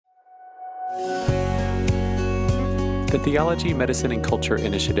The Theology, Medicine, and Culture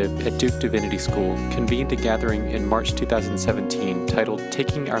Initiative at Duke Divinity School convened a gathering in March 2017 titled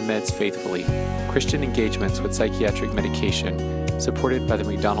Taking Our Meds Faithfully, Christian Engagements with Psychiatric Medication, supported by the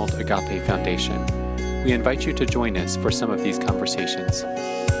McDonald Agape Foundation. We invite you to join us for some of these conversations.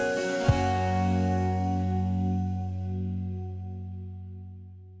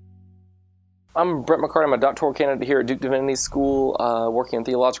 I'm Brent McCarty. I'm a doctoral candidate here at Duke Divinity School, working in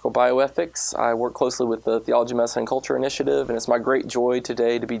theological bioethics. I work closely with the Theology, Medicine, and Culture Initiative, and it's my great joy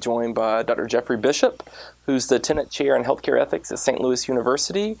today to be joined by Dr. Jeffrey Bishop, who's the Tenet Chair in Healthcare Ethics at St. Louis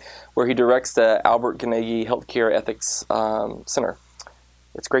University, where he directs the Albert Gnegi Healthcare Ethics Center.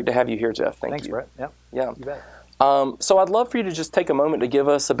 It's great to have you here, Jeff. Thanks, Brett. Yeah. You bet. So I'd love for you to just take a moment to give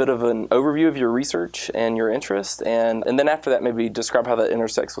us a bit of an overview of your research and your interest, and then after that maybe describe how that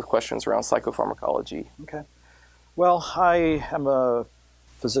intersects with questions around psychopharmacology. Okay. Well, I am a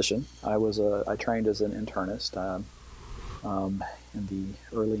physician. I trained as an internist in the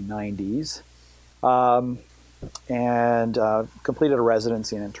early 90s, and completed a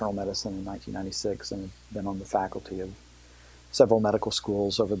residency in internal medicine in 1996, and have been on the faculty of several medical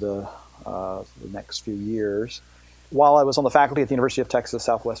schools over the next few years. While I was on the faculty at the University of Texas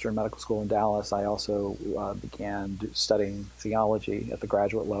Southwestern Medical School in Dallas, I also began studying theology at the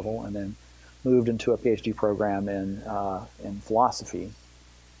graduate level, and then moved into a PhD program in philosophy.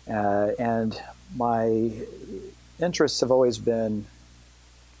 And my interests have always been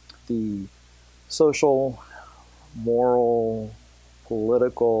the social, moral,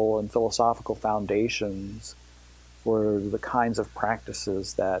 political, and philosophical foundations for the kinds of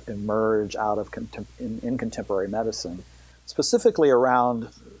practices that emerge out of in contemporary medicine, specifically around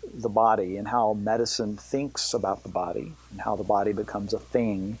the body and how medicine thinks about the body and how the body becomes a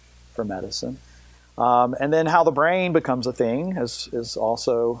thing for medicine. And then how the brain becomes a thing is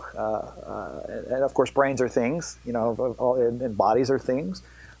also, and of course brains are things, and bodies are things.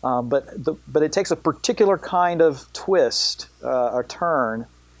 But it takes a particular kind of twist, or turn,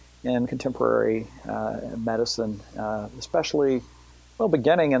 in contemporary medicine, especially,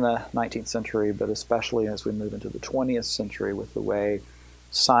 beginning in the 19th century, but especially as we move into the 20th century with the way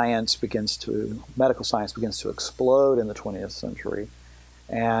medical science begins to explode in the 20th century,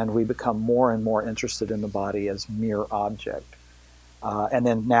 and we become more and more interested in the body as mere object. And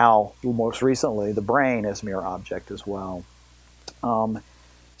then now, most recently, the brain as mere object as well.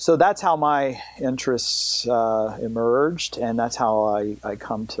 So that's how my interests emerged, and that's how I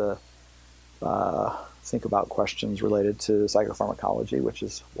come to think about questions related to psychopharmacology, which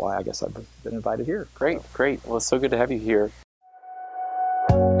is why I guess I've been invited here. Great. Well, it's so good to have you here.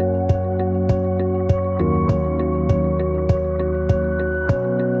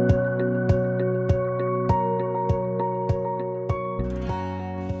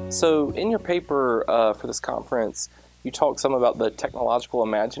 So in your paper for this conference, you talk some about the technological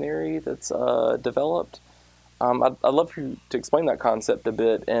imaginary that's developed. I'd love for you to explain that concept a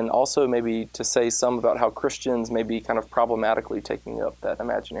bit, and also maybe to say some about how Christians may be kind of problematically taking up that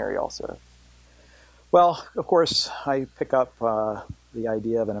imaginary also. Well, of course, I pick up the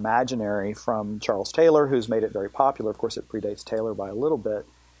idea of an imaginary from Charles Taylor, who's made it very popular. Of course, it predates Taylor by a little bit.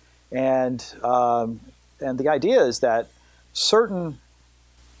 And the idea is that certain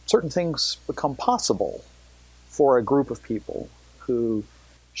things become possible for a group of people who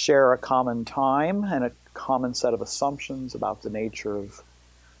share a common time and a common set of assumptions about the nature of,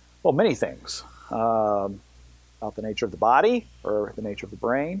 many things, about the nature of the body or the nature of the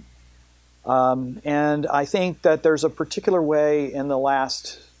brain. And I think that there's a particular way in the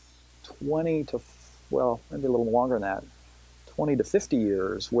last 20 to, maybe a little longer than that, 20 to 50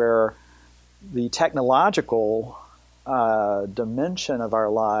 years, where the technological dimension of our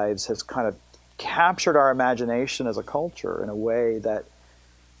lives has kind of captured our imagination as a culture in a way that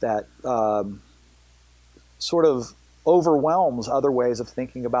sort of overwhelms other ways of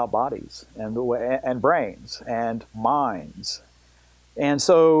thinking about bodies and brains and minds. And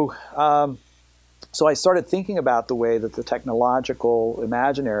so I started thinking about the way that the technological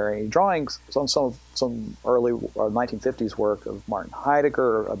imaginary, drawing some early 1950s work of Martin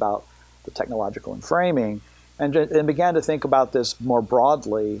Heidegger about the technological enframing, and began to think about this more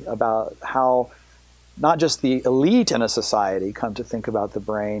broadly, about how not just the elite in a society come to think about the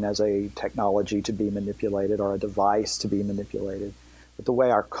brain as a technology to be manipulated or a device to be manipulated, but the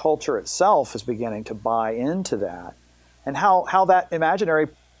way our culture itself is beginning to buy into that, and how that imaginary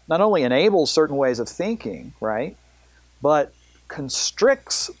not only enables certain ways of thinking, right, but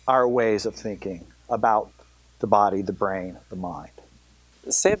constricts our ways of thinking about the body, the brain, the mind.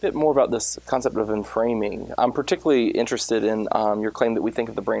 Say a bit more about this concept of enframing. I'm particularly interested in your claim that we think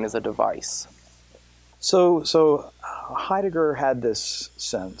of the brain as a device. So Heidegger had this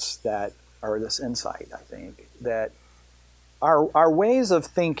sense that, or this insight, I think, that our ways of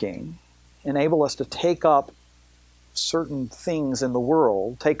thinking enable us to take up certain things in the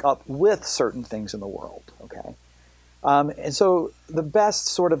world, take up with certain things in the world, okay? And so the best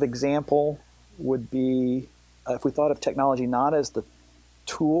sort of example would be if we thought of technology not as the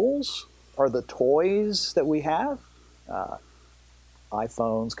tools or the toys that we have,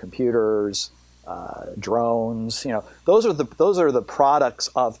 iPhones, computers, drones, those are the products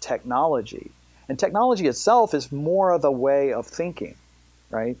of technology. And technology itself is more of a way of thinking,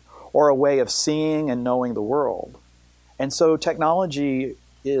 right? Or a way of seeing and knowing the world. And so technology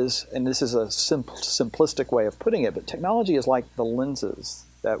is, and this is a simplistic way of putting it, but technology is like the lenses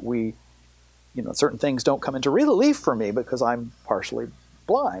that we, certain things don't come into relief for me because I'm partially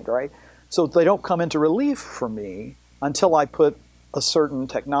blind, right? So they don't come into relief for me until I put a certain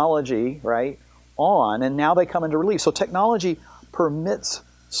technology, right, on, and now they come into relief. So technology permits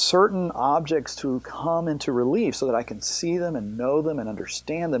certain objects to come into relief so that I can see them and know them and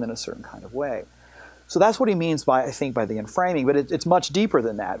understand them in a certain kind of way. So that's what he means by, I think, by the enframing, but it's much deeper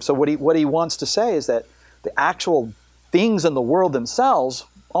than that. So what he wants to say is that the actual things in the world themselves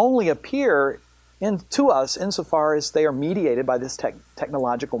only appear to us insofar as they are mediated by this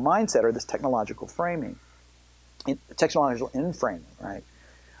technological mindset or this technological framing, technological enframing, right?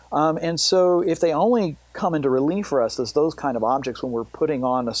 And so if they only come into relief for us as those kind of objects when we're putting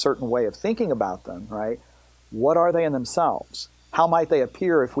on a certain way of thinking about them, right? What are they in themselves? How might they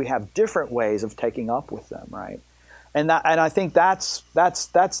appear if we have different ways of taking up with them, right? And I think that's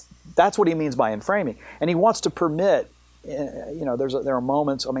what he means by enframing. And he wants to permit, there are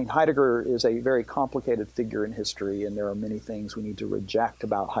moments. I mean, Heidegger is a very complicated figure in history, and there are many things we need to reject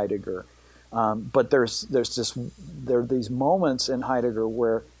about Heidegger. But there are these moments in Heidegger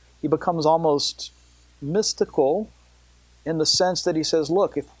where he becomes almost mystical, in the sense that he says,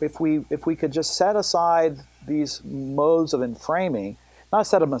 look, if we could just set aside these modes of enframing, not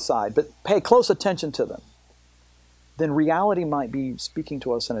set them aside, but pay close attention to them, then reality might be speaking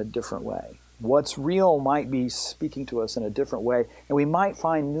to us in a different way. What's real might be speaking to us in a different way, and we might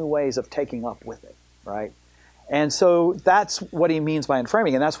find new ways of taking up with it, right? And so that's what he means by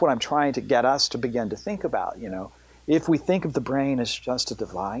enframing, and that's what I'm trying to get us to begin to think about, If we think of the brain as just a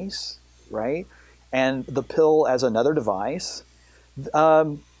device, right, and the pill as another device,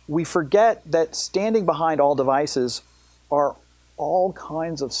 we forget that standing behind all devices are all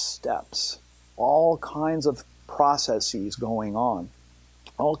kinds of steps, all kinds of processes going on,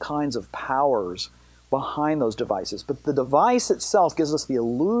 all kinds of powers behind those devices. But the device itself gives us the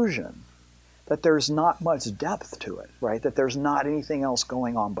illusion that there's not much depth to it, right? That there's not anything else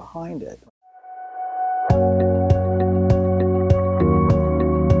going on behind it.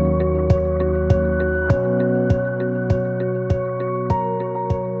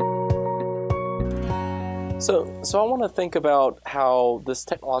 So I want to think about how this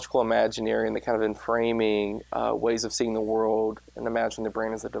technological imaginary and the kind of enframing ways of seeing the world and imagining the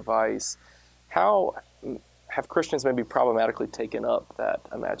brain as a device, how have Christians maybe problematically taken up that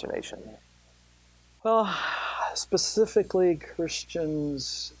imagination? Well, specifically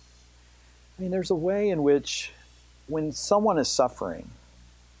Christians, there's a way in which when someone is suffering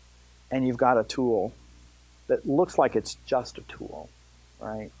and you've got a tool that looks like it's just a tool,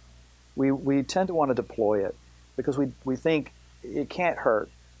 right? We tend to want to deploy it because we think it can't hurt.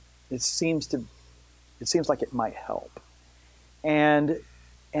 It seems like it might help, and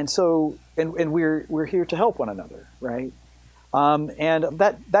so we're here to help one another, right? And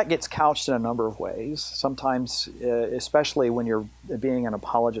that gets couched in a number of ways. Sometimes, especially when you're being an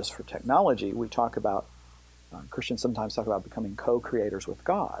apologist for technology, we talk about Christians sometimes talk about becoming co-creators with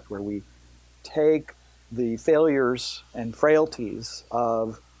God, where we take the failures and frailties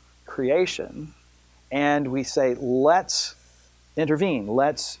of creation, and we say, let's intervene,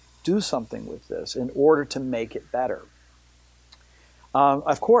 let's do something with this in order to make it better.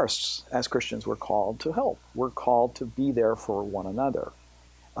 Of course, as Christians, we're called to help. We're called to be there for one another.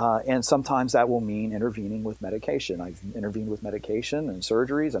 And sometimes that will mean intervening with medication. I've intervened with medication and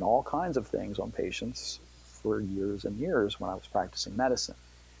surgeries and all kinds of things on patients for years and years when I was practicing medicine.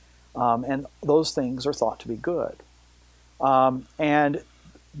 And those things are thought to be good.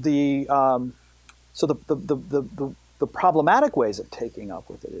 So the problematic ways of taking up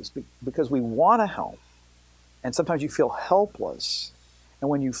with it is because we want to help, and sometimes you feel helpless. And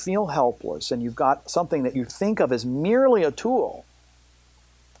when you feel helpless and you've got something that you think of as merely a tool,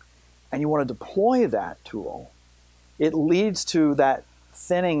 and you want to deploy that tool, it leads to that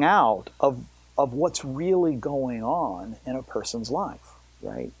thinning out of what's really going on in a person's life,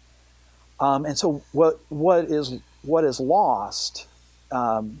 right? And so what is lost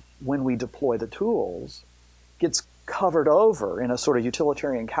when we deploy the tools gets covered over in a sort of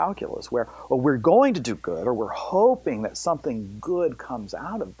utilitarian calculus where, well, we're going to do good, or we're hoping that something good comes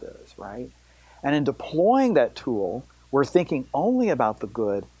out of this, right? And in deploying that tool, we're thinking only about the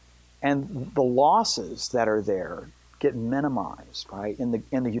good, and the losses that are there get minimized, right? In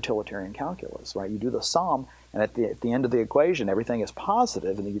the utilitarian calculus, right? You do the sum, and at the end of the equation, everything is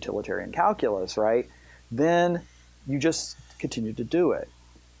positive in the utilitarian calculus, right? Then you just continue to do it.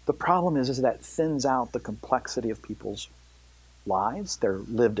 The problem is that thins out the complexity of people's lives, their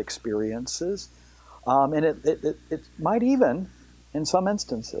lived experiences, and it might even, in some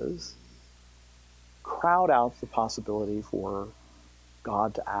instances, crowd out the possibility for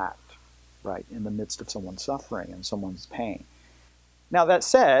God to act, right, in the midst of someone's suffering and someone's pain. Now, that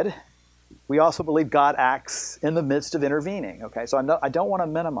said, we also believe God acts in the midst of intervening, okay? So I don't want to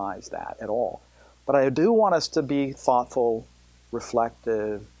minimize that at all. But I do want us to be thoughtful,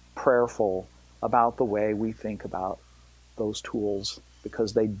 reflective, prayerful about the way we think about those tools,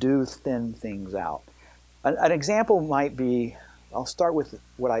 because they do thin things out. An example might be, I'll start with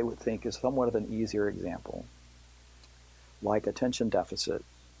what I would think is somewhat of an easier example, like attention deficit,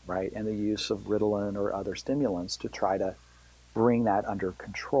 right, and the use of Ritalin or other stimulants to try to bring that under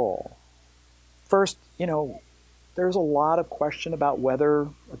control. First, there's a lot of question about whether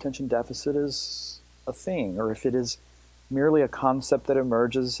attention deficit is a thing, or if it is merely a concept that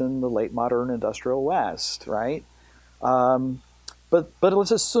emerges in the late modern industrial West, right? But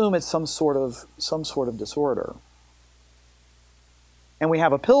let's assume it's some sort of disorder. And we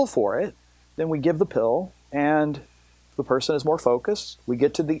have a pill for it, then we give the pill, and the person is more focused. We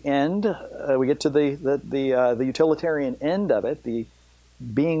get to the end, we get to the utilitarian end of it, the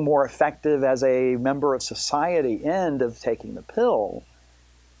being more effective as a member of society end of taking the pill.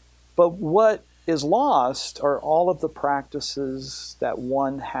 But what is lost are all of the practices that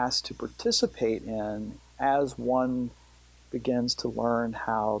one has to participate in as one begins to learn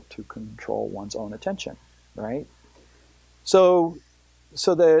how to control one's own attention, right? So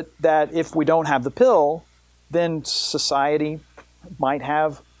that if we don't have the pill, then society might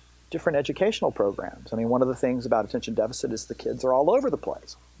have different educational programs. I mean, one of the things about attention deficit is the kids are all over the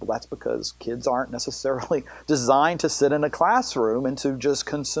place. Well, that's because kids aren't necessarily designed to sit in a classroom and to just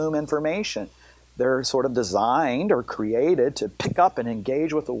consume information. They're sort of designed or created to pick up and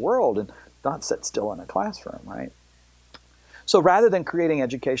engage with the world and not sit still in a classroom, right? So rather than creating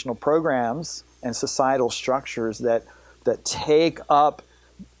educational programs and societal structures that take up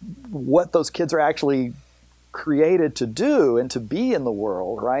what those kids are actually created to do and to be in the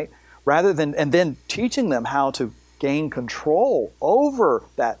world, right? And then teaching them how to gain control over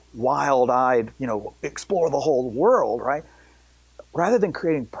that wild-eyed, explore the whole world, right? Rather than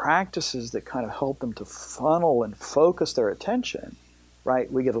creating practices that kind of help them to funnel and focus their attention,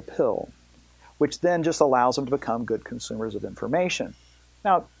 right, we give a pill, which then just allows them to become good consumers of information.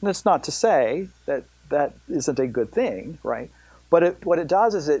 Now, that's not to say that that isn't a good thing, right? But what it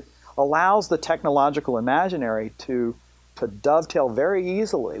does is it allows the technological imaginary to dovetail very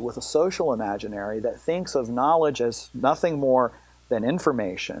easily with a social imaginary that thinks of knowledge as nothing more than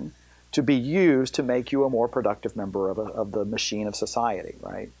information to be used to make you a more productive member of the machine of society,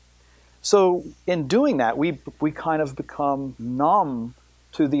 right? So in doing that, we kind of become numb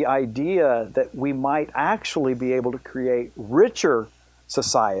to the idea that we might actually be able to create richer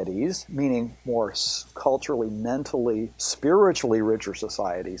societies, meaning more culturally, mentally, spiritually richer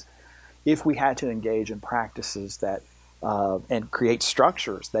societies, if we had to engage in practices that and create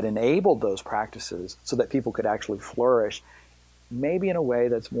structures that enabled those practices so that people could actually flourish, maybe in a way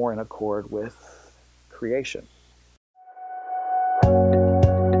that's more in accord with creation.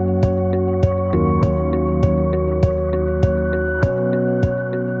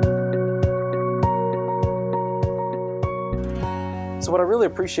 So what I really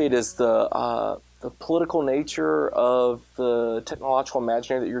appreciate is the political nature of the technological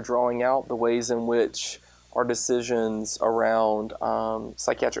imaginary that you're drawing out, the ways in which our decisions around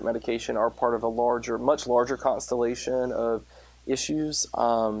psychiatric medication are part of a much larger constellation of issues.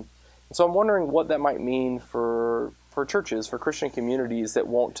 So I'm wondering what that might mean for churches, for Christian communities that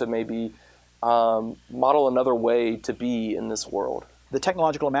want to maybe model another way to be in this world. The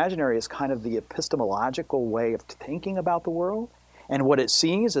technological imaginary is kind of the epistemological way of thinking about the world. And what it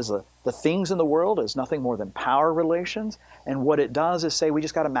sees is the things in the world as nothing more than power relations. And what it does is say we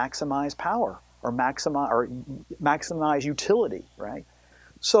just got to maximize power or maximize utility, right?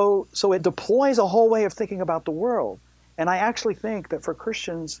 So it deploys a whole way of thinking about the world. And I actually think that for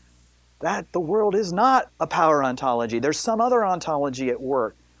Christians, that the world is not a power ontology. There's some other ontology at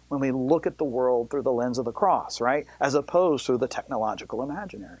work when we look at the world through the lens of the cross, right? As opposed to the technological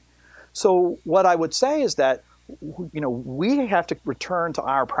imaginary. So what I would say is that, we have to return to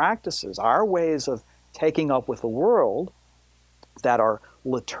our practices, our ways of taking up with the world that are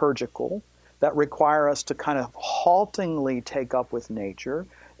liturgical, that require us to kind of haltingly take up with nature,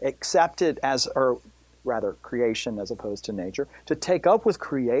 accept it as, or rather creation as opposed to nature, to take up with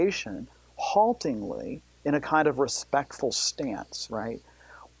creation haltingly in a kind of respectful stance, right?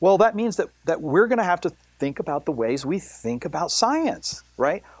 Well, that means that we're going to have to think about the ways we think about science,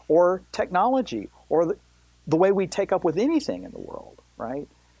 right? Or technology, or the way we take up with anything in the world, right?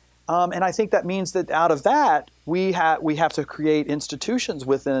 And I think that means that out of that, we have to create institutions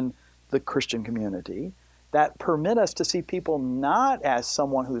within the Christian community that permit us to see people not as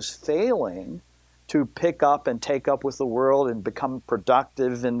someone who's failing to pick up and take up with the world and become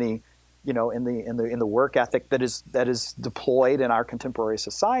productive in the work ethic that is deployed in our contemporary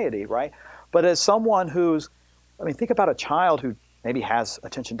society, right? But as someone who's, think about a child who maybe has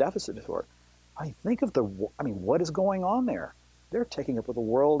attention deficit disorder. Think of what is going on there? They're taking up with the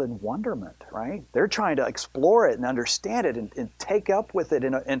world in wonderment, right? They're trying to explore it and understand it and take up with it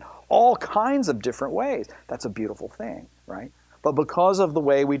in all kinds of different ways. That's a beautiful thing, right? But because of the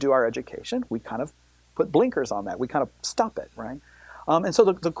way we do our education, we kind of put blinkers on that. We kind of stop it, right? And so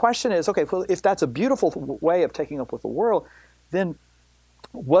the question is, okay, well, if that's a beautiful way of taking up with the world, then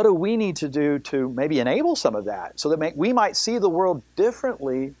what do we need to do to maybe enable some of that so that we might see the world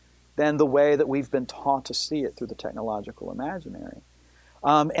differently than the way that we've been taught to see it through the technological imaginary?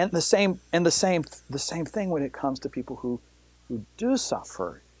 And the same thing when it comes to people who do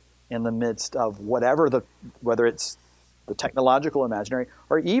suffer in the midst of whether it's the technological imaginary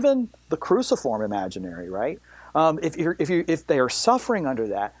or even the cruciform imaginary, right? If they are suffering under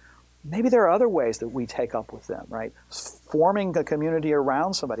that, maybe there are other ways that we take up with them, right? Forming a community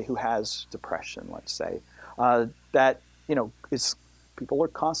around somebody who has depression, let's say, people are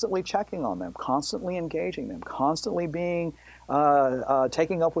constantly checking on them, constantly engaging them, constantly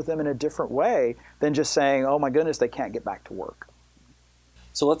taking up with them in a different way than just saying, "Oh my goodness, they can't get back to work."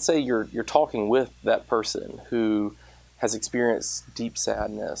 So let's say you're talking with that person who has experienced deep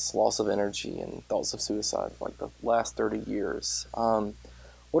sadness, loss of energy, and thoughts of suicide for like the last 30 years.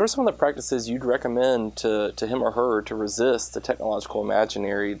 What are some of the practices you'd recommend to him or her to resist the technological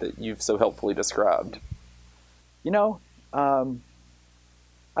imaginary that you've so helpfully described?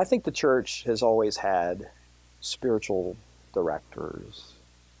 I think the church has always had spiritual directors,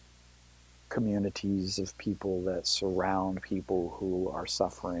 communities of people that surround people who are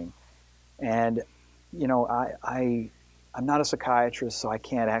suffering. And, I'm not a psychiatrist, so I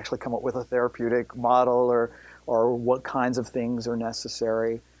can't actually come up with a therapeutic model or what kinds of things are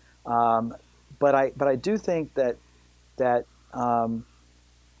necessary. But I do think that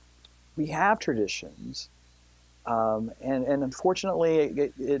we have traditions, and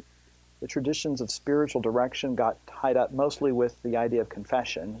unfortunately, the traditions of spiritual direction got tied up mostly with the idea of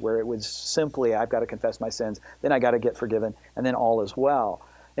confession, where it was simply, I've got to confess my sins, then I got to get forgiven, and then all is well.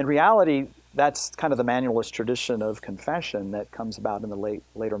 In reality, that's kind of the manualist tradition of confession that comes about in the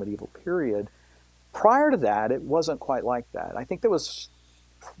later medieval period. Prior to that, it wasn't quite like that. I think there was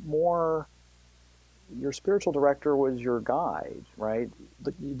more, your spiritual director was your guide, right?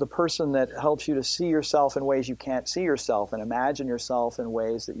 The person that helps you to see yourself in ways you can't see yourself and imagine yourself in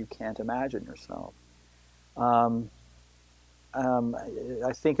ways that you can't imagine yourself.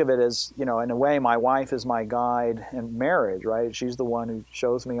 I think of it as, in a way, my wife is my guide in marriage, right? She's the one who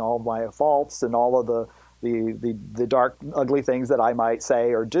shows me all my faults and all of the dark, ugly things that I might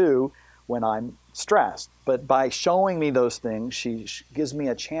say or do when I'm stressed. But by showing me those things, she gives me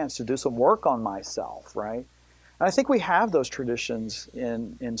a chance to do some work on myself, right? And I think we have those traditions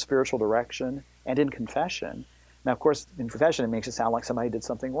in spiritual direction and in confession. Now, of course, in confession, it makes it sound like somebody did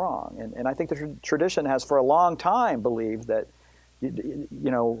something wrong. And I think the tradition has for a long time believed that,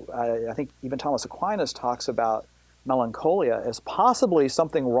 I think even Thomas Aquinas talks about melancholia as possibly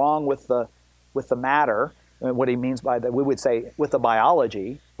something wrong with the matter. What he means by that, we would say with the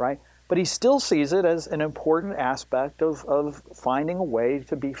biology, right? But he still sees it as an important aspect of finding a way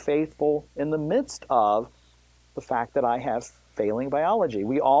to be faithful in the midst of the fact that I have failing biology.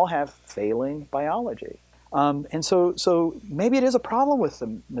 We all have failing biology. And so maybe it is a problem with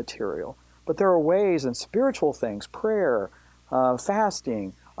the material, but there are ways in spiritual things, prayer,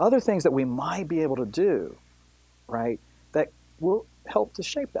 fasting, other things that we might be able to do, right, that will help to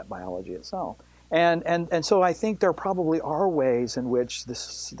shape that biology itself. And so I think there probably are ways in which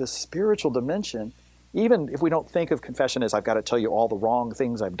this spiritual dimension even if we don't think of confession as I've got to tell you all the wrong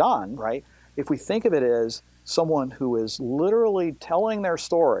things I've done, right? If we think of it as someone who is literally telling their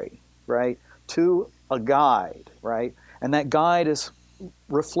story, right, to a guide, right, and that guide is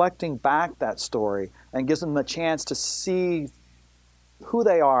reflecting back that story and gives them a chance to see who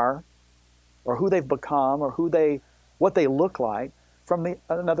they are, or who they've become, or what they look like from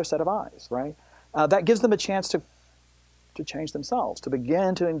another set of eyes, right? That gives them a chance to change themselves, to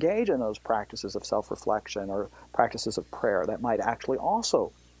begin to engage in those practices of self-reflection or practices of prayer that might actually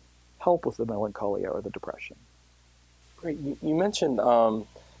also help with the melancholia or the depression. Great. You mentioned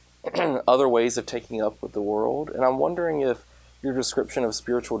other ways of taking up with the world, and I'm wondering if your description of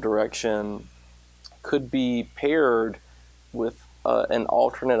spiritual direction could be paired with an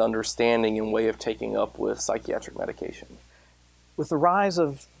alternate understanding and way of taking up with psychiatric medication. With the rise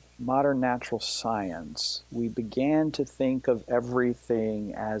of modern natural science, we began to think of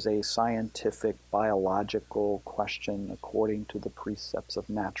everything as a scientific, biological question according to the precepts of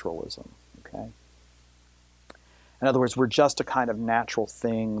naturalism, okay? In other words, we're just a kind of natural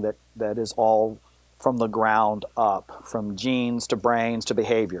thing that is all from the ground up, from genes to brains to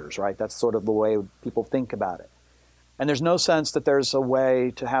behaviors, right? That's sort of the way people think about it. And there's no sense that there's a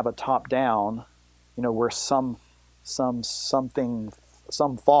way to have a top-down, where some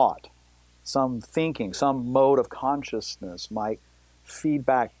thought, some thinking, some mode of consciousness might feed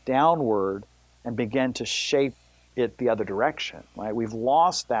back downward and begin to shape it the other direction, right? We've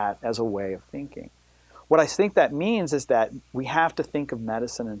lost that as a way of thinking. What I think that means is that we have to think of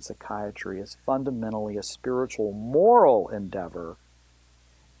medicine and psychiatry as fundamentally a spiritual, moral endeavor,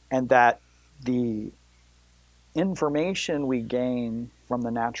 and that the information we gain from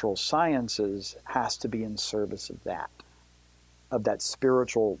the natural sciences has to be in service of that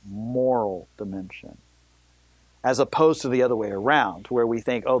spiritual, moral dimension, as opposed to the other way around, where we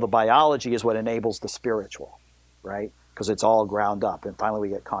think, the biology is what enables the spiritual, right? Because it's all ground up, and finally we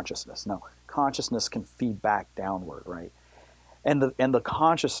get consciousness. No, consciousness can feed back downward, right? And the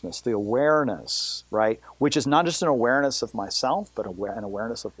consciousness, the awareness, right, which is not just an awareness of myself, but an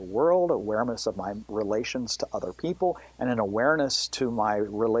awareness of the world, awareness of my relations to other people, and an awareness to my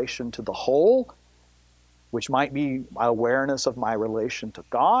relation to the whole, which might be awareness of my relation to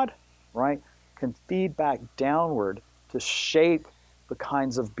God, right, can feed back downward to shape the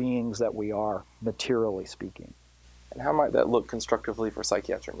kinds of beings that we are, materially speaking. And how might that look constructively for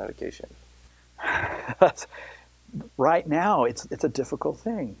psychiatric medication? Right now, it's a difficult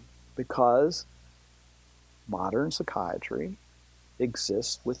thing because modern psychiatry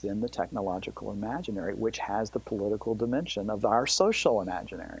exists within the technological imaginary, which has the political dimension of our social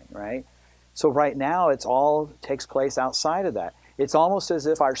imaginary, right? So right now, it's all takes place outside of that. It's almost as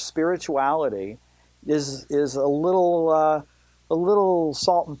if our spirituality is a little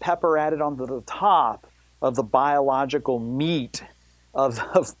salt and pepper added onto the top of the biological meat of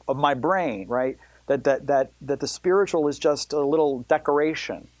my brain, right? That the spiritual is just a little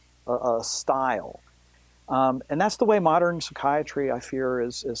decoration, a style. And that's the way modern psychiatry, I fear,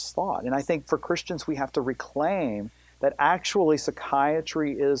 is thought. And I think for Christians, we have to reclaim that actually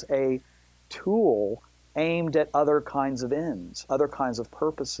psychiatry is a tool aimed at other kinds of ends, other kinds of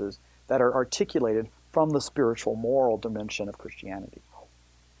purposes that are articulated from the spiritual, moral dimension of Christianity.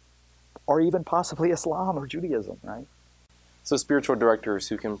 Or even possibly Islam or Judaism, right? So spiritual directors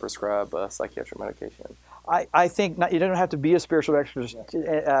who can prescribe psychiatric medication. I think you don't have to be a spiritual director.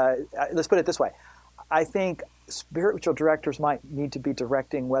 Let's put it this way. I think spiritual directors might need to be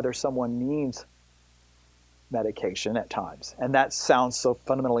directing whether someone needs medication at times. And that sounds so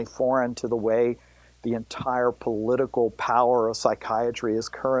fundamentally foreign to the way the entire political power of psychiatry is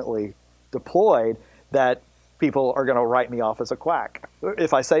currently deployed that people are going to write me off as a quack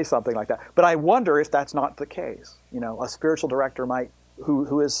if I say something like that. But I wonder if that's not the case. A spiritual director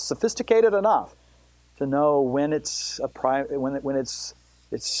who is sophisticated enough to know when it's when it's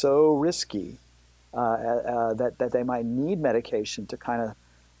so risky that they might need medication to kind of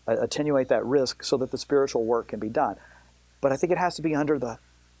attenuate that risk so that the spiritual work can be done. But I think it has to be under the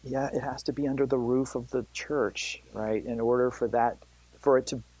roof of the church, right? In order for it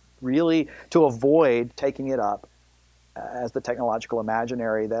to really to avoid taking it up as the technological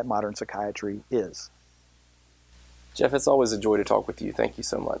imaginary that modern psychiatry is. Jeff, it's always a joy to talk with you. Thank you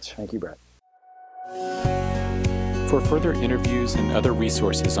so much. Thank you, Brett. For further interviews and other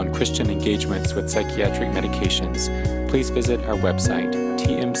resources on Christian engagements with psychiatric medications, please visit our website,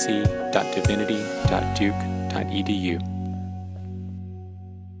 tmc.divinity.duke.edu.